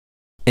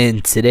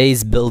In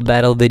today's build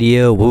battle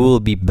video, we will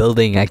be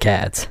building a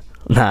cat.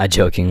 Nah,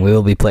 joking, we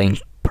will be playing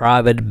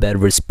private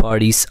Bedwars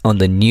parties on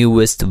the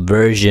newest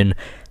version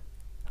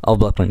of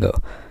Blockman Go.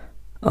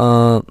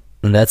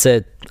 And that's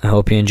it. I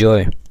hope you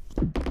enjoy.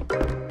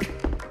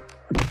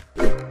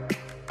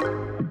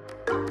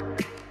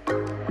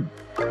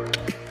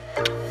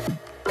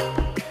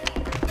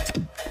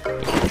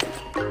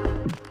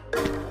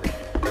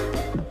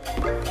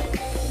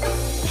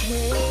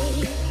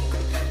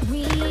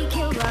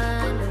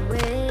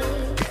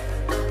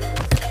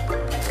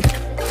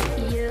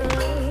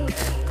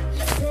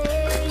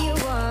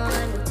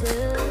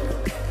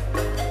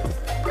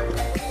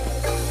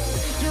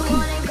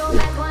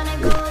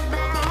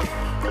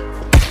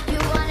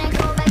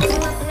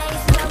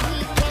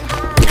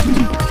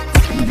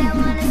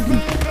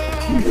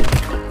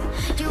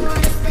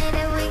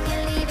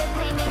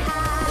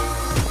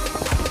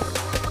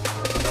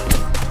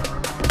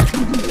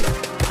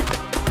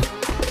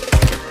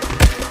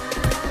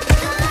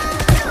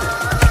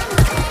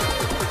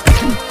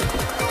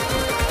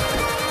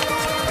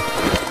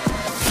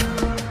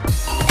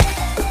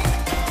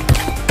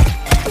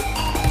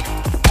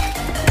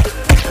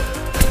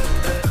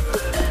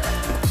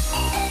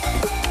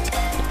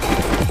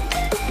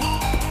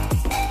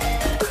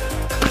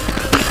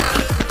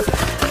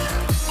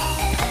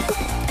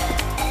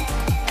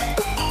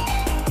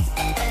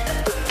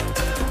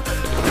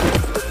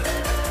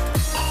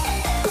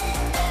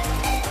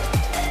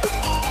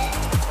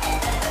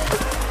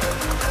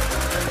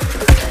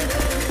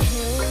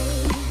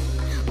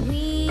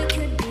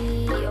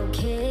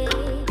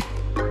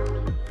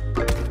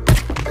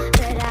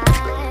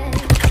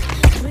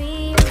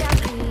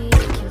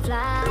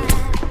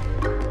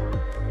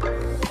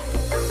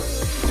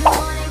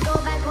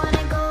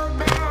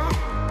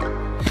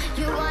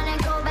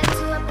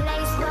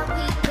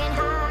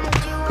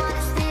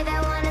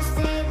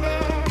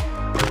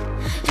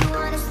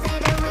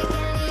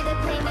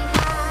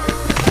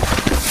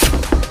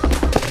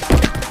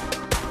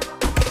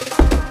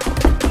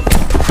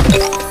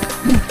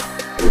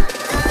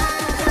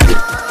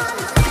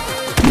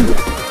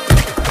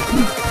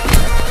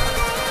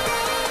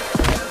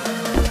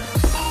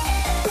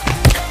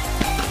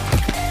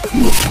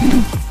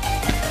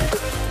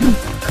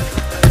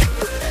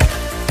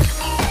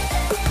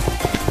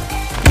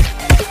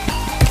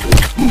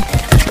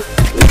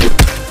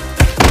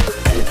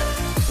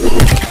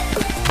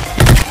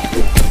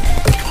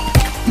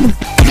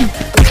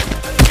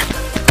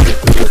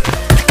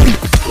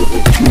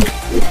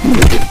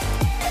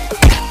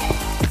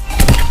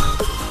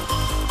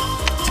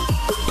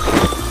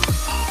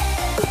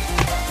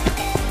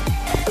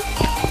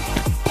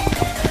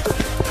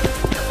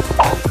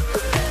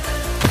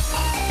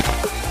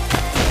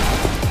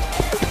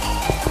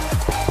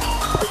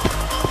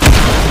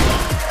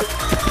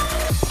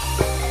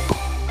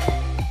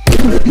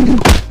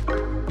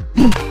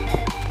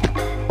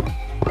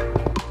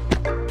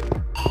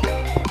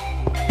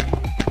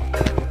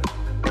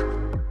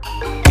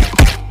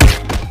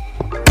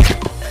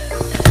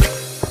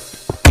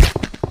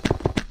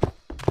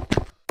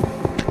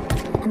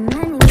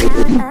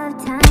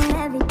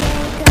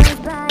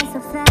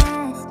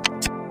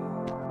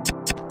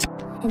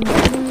 And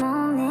every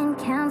moment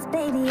counts,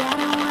 baby, I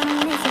don't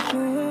wanna miss a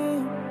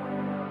thing.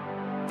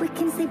 We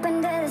can sleep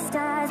under the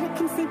stars, we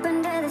can sleep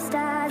under the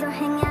stars, or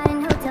hang out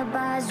in hotel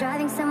bars,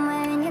 driving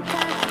somewhere in your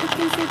car. We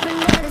can sleep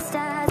under the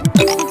stars, we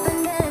can sleep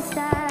under the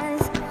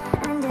stars,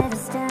 under the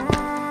stars.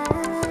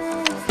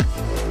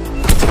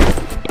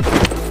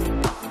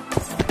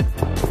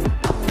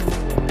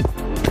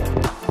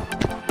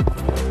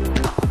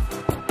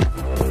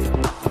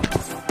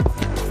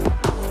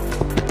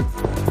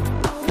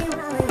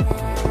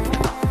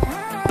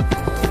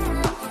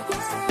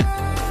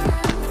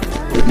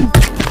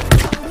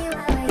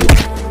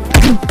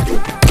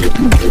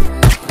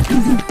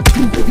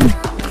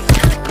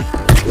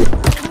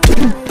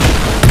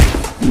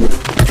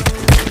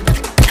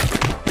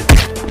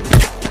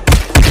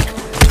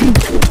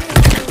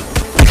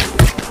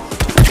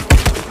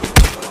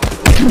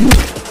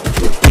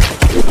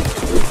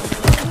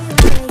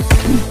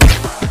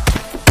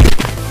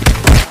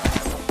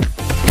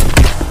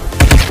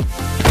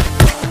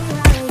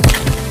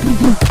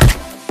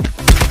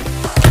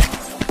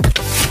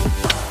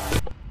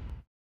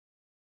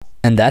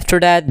 And after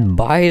that,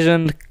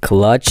 Byron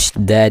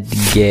clutched that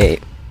game.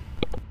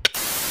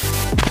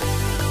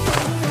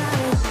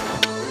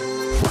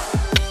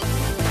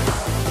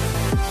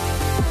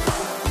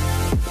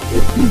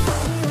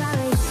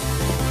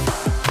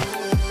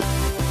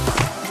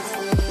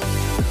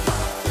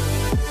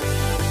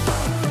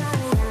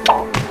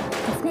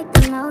 Let's make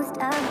the most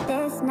of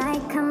this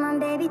night. Come on,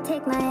 baby,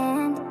 take my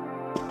hand.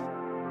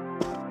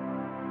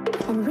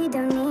 And we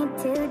don't need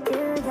to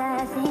do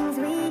the things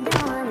we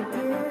don't want to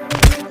do.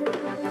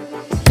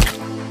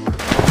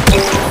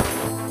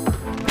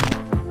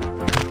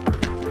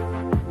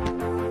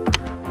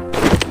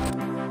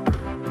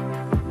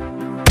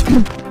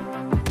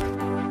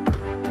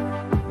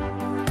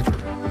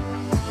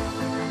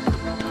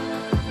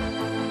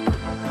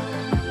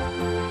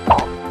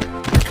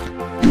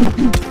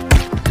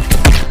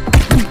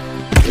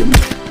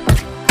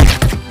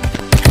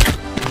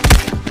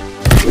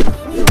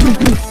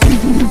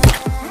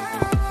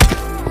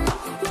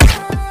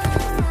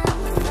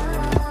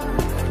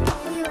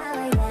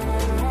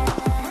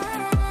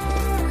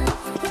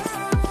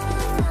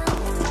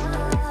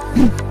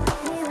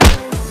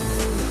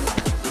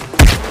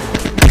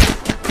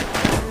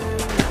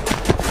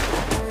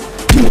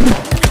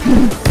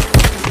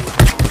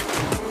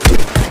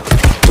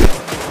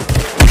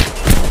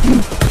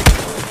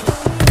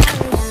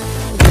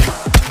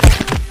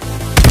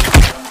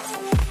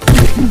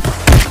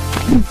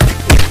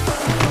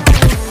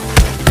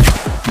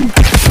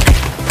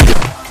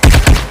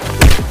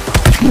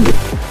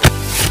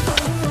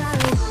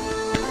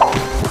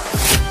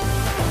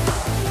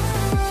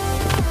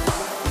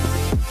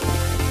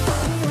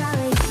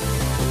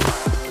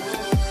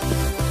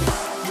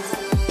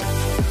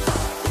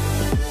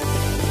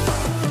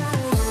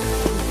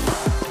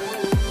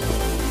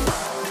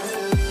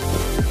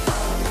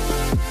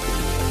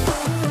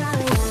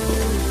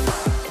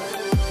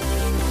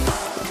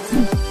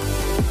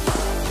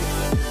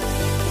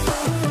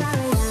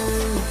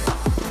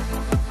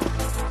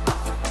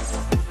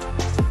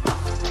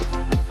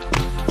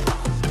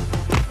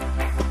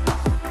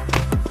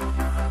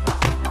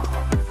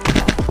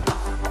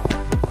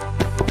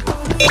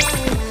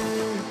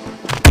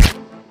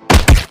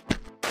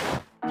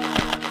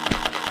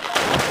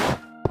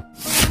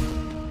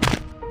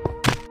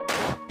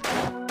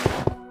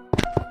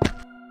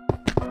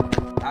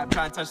 I'm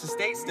trying to touch the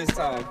states this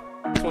time.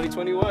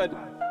 2021.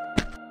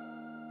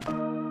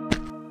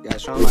 Gotta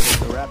show them I get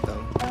the rap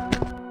though.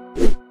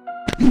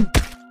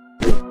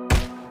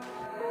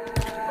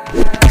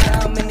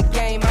 I'm in the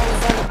game, I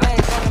was on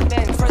the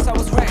bench. First I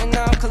was renting,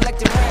 now I'm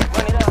collecting rent.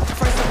 Run it up.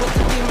 First I was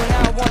the demon,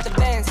 now I want the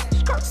Benz.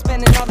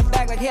 Spending all the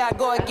bag like here I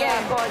go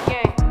again.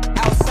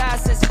 Outside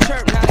says the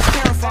chirp, now the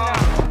camera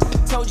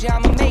phone. Told you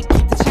I'ma make,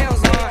 keep the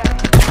channels on.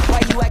 Why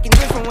you acting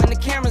different when the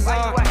camera's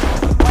on?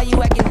 Why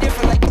you acting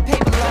different like the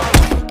paper long?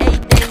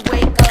 8 days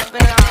wake up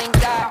and I ain't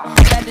got.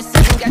 Bad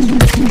decision got you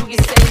wishing you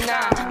can say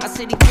nah. My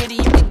city gritty,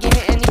 you can get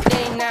hit any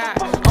day now.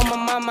 On my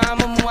mama,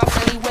 I'ma move out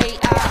any way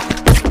out.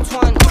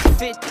 20s,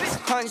 50s,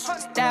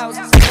 hundreds,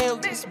 thousands,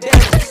 millions,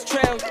 billions,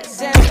 trillions,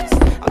 zillions.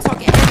 I'm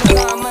talking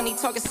Amazon money,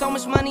 talking so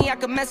much money I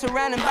could mess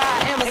around and buy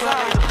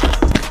Amazon.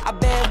 I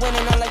been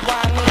winning, I'm like,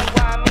 why me?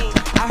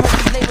 I heard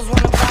these labels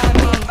wanna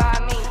buy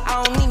me.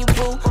 I don't need you,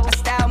 boo, I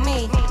style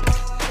me.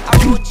 I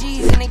roll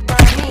G's and they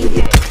burn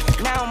me.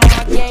 Now I'm on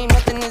my game,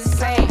 nothing is the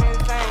same.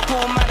 Who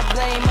am I to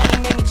blame? Money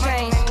made me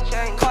change.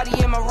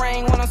 Cardi in my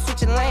ring when I'm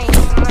switching lanes.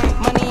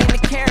 Money in the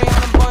carry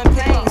on them Boeing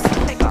planes.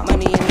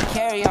 Money in the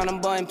carry on them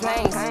Boeing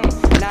planes.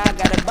 Now I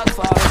got a buck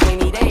for all the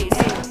rainy days.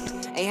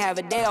 Ain't have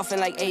a day off in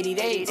like 80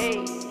 days.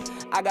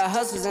 I got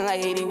hustles in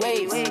like 80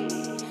 ways.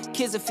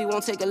 Kids if he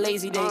won't take a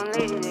lazy day.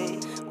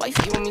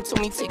 Wifey with me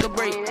told me take a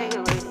break.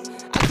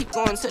 I keep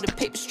going to the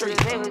paper street.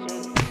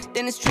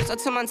 Then it's trips out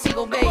to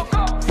Montego Bay.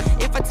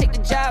 If I take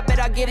the job, bet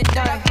I get it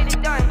done.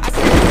 I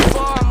said it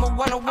before, I'm a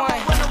 101.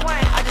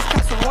 I just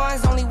cut some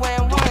ones, only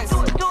wearing ones.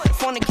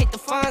 Fornicate the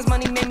funds,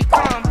 money made me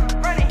calm.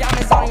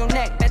 Diamonds on your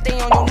neck, bet they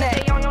on your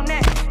neck.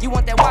 You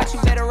want that watch,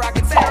 you better rock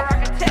a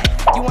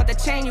tech. You want that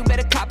chain, you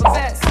better cop a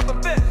vest.